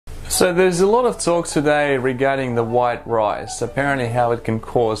So there's a lot of talk today regarding the white rice, apparently how it can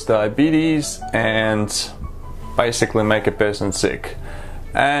cause diabetes and basically make a person sick.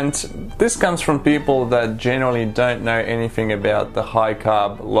 And this comes from people that generally don't know anything about the high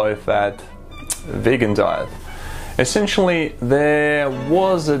carb, low fat vegan diet. Essentially, there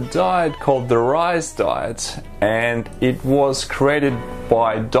was a diet called the RISE diet, and it was created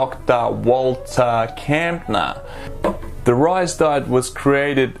by Dr. Walter Kampner. The RISE diet was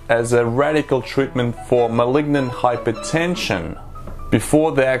created as a radical treatment for malignant hypertension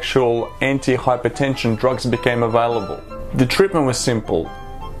before the actual anti-hypertension drugs became available. The treatment was simple: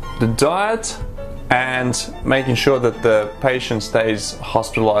 the diet and making sure that the patient stays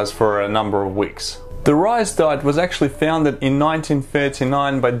hospitalized for a number of weeks. The RISE diet was actually founded in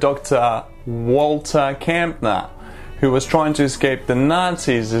 1939 by Dr. Walter Kampner, who was trying to escape the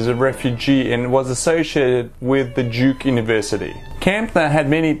Nazis as a refugee and was associated with the Duke University. Kampner had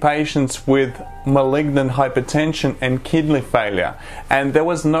many patients with malignant hypertension and kidney failure, and there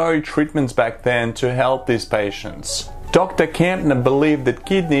was no treatments back then to help these patients. Dr. Kampner believed that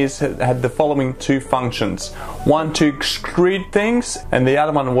kidneys had the following two functions: one to excrete things, and the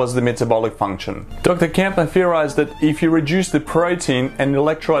other one was the metabolic function. Dr. Kampner theorized that if you reduce the protein and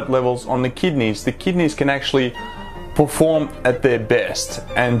electrolyte levels on the kidneys can actually perform at their best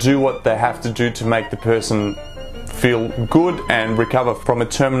and do what they have to do to make the person feel good and recover from a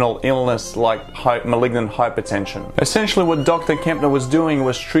terminal illness like malignant hypertension. Essentially, what Dr. Kampner was doing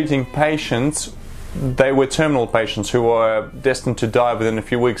was treating patients. They were terminal patients who were destined to die within a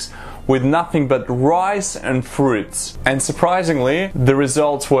few weeks with nothing but rice and fruits. And surprisingly, the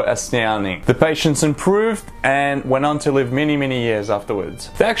results were astounding. The patients improved and went on to live many, many years afterwards.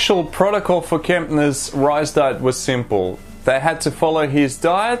 The actual protocol for Kampner's RISE diet was simple. They had to follow his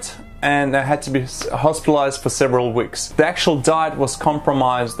diet and they had to be hospitalized for several weeks. The actual diet was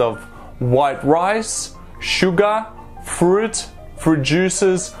comprised of white rice, sugar, fruit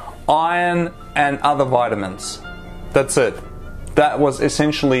juices, iron, and other vitamins. That's it. That was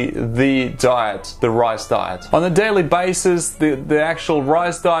essentially the diet, the RISE diet. On a daily basis, the actual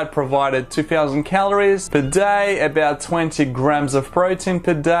RISE diet provided 2,000 calories per day, about 20 grams of protein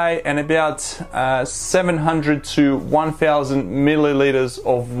per day, and about 700 to 1,000 milliliters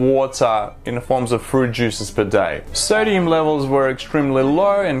of water in the forms of fruit juices per day. Sodium levels were extremely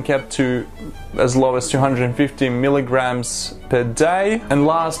low and kept to as low as 250 milligrams per day. And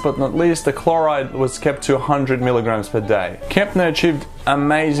last but not least, the chloride was kept to 100 milligrams per day. Kampner achieved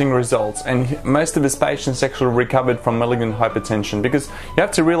amazing results, and most of his patients actually recovered from malignant hypertension, because you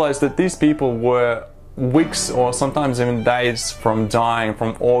have to realize that these people were weeks or sometimes even days from dying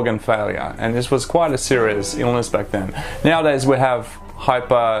from organ failure, and this was quite a serious illness back then. Nowadays we have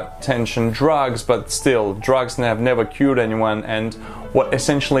hypertension drugs, but still, drugs have never cured anyone, and what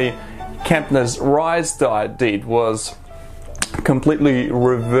essentially Kampner's RISE diet did was completely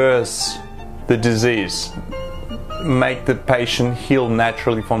reverse the disease, make the patient heal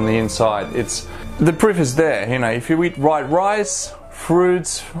naturally from the inside. The proof is there. You know, if you eat white rice,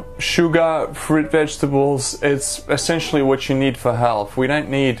 fruits, sugar, fruit vegetables, it's essentially what you need for health. We don't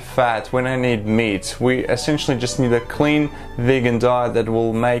need fat, we don't need meat. We essentially just need a clean vegan diet that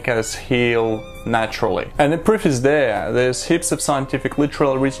will make us heal naturally. And the proof is there. There's heaps of scientific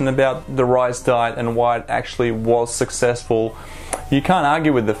literature written about the RISE diet and why it actually was successful. You can't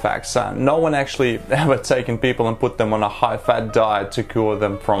argue with the facts. No one actually ever taken people and put them on a high-fat diet to cure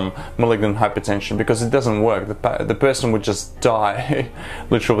them from malignant hypertension, because it doesn't work. The person would just die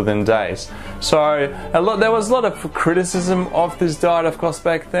literally within days. So there was a lot of criticism of this diet, of course,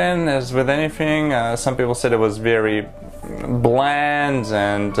 back then, as with anything. Some people said it was very bland,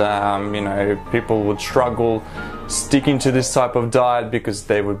 and you know, people would struggle sticking to this type of diet because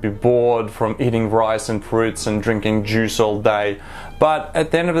they would be bored from eating rice and fruits and drinking juice all day. But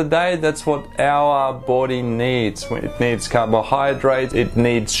at the end of the day, that's what our body needs. It needs carbohydrates, it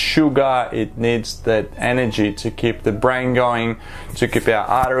needs sugar, it needs that energy to keep the brain going, to keep our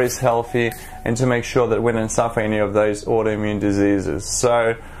arteries healthy, and to make sure that we don't suffer any of those autoimmune diseases.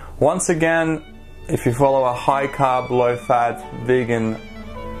 So once again, if you follow a high carb, low fat vegan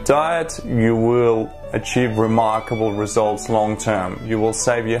diet, you will achieve remarkable results long term. You will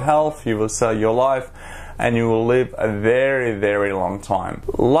save your health, you will save your life, and you will live a very, very long time.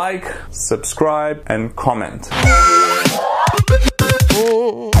 Like, subscribe, and comment.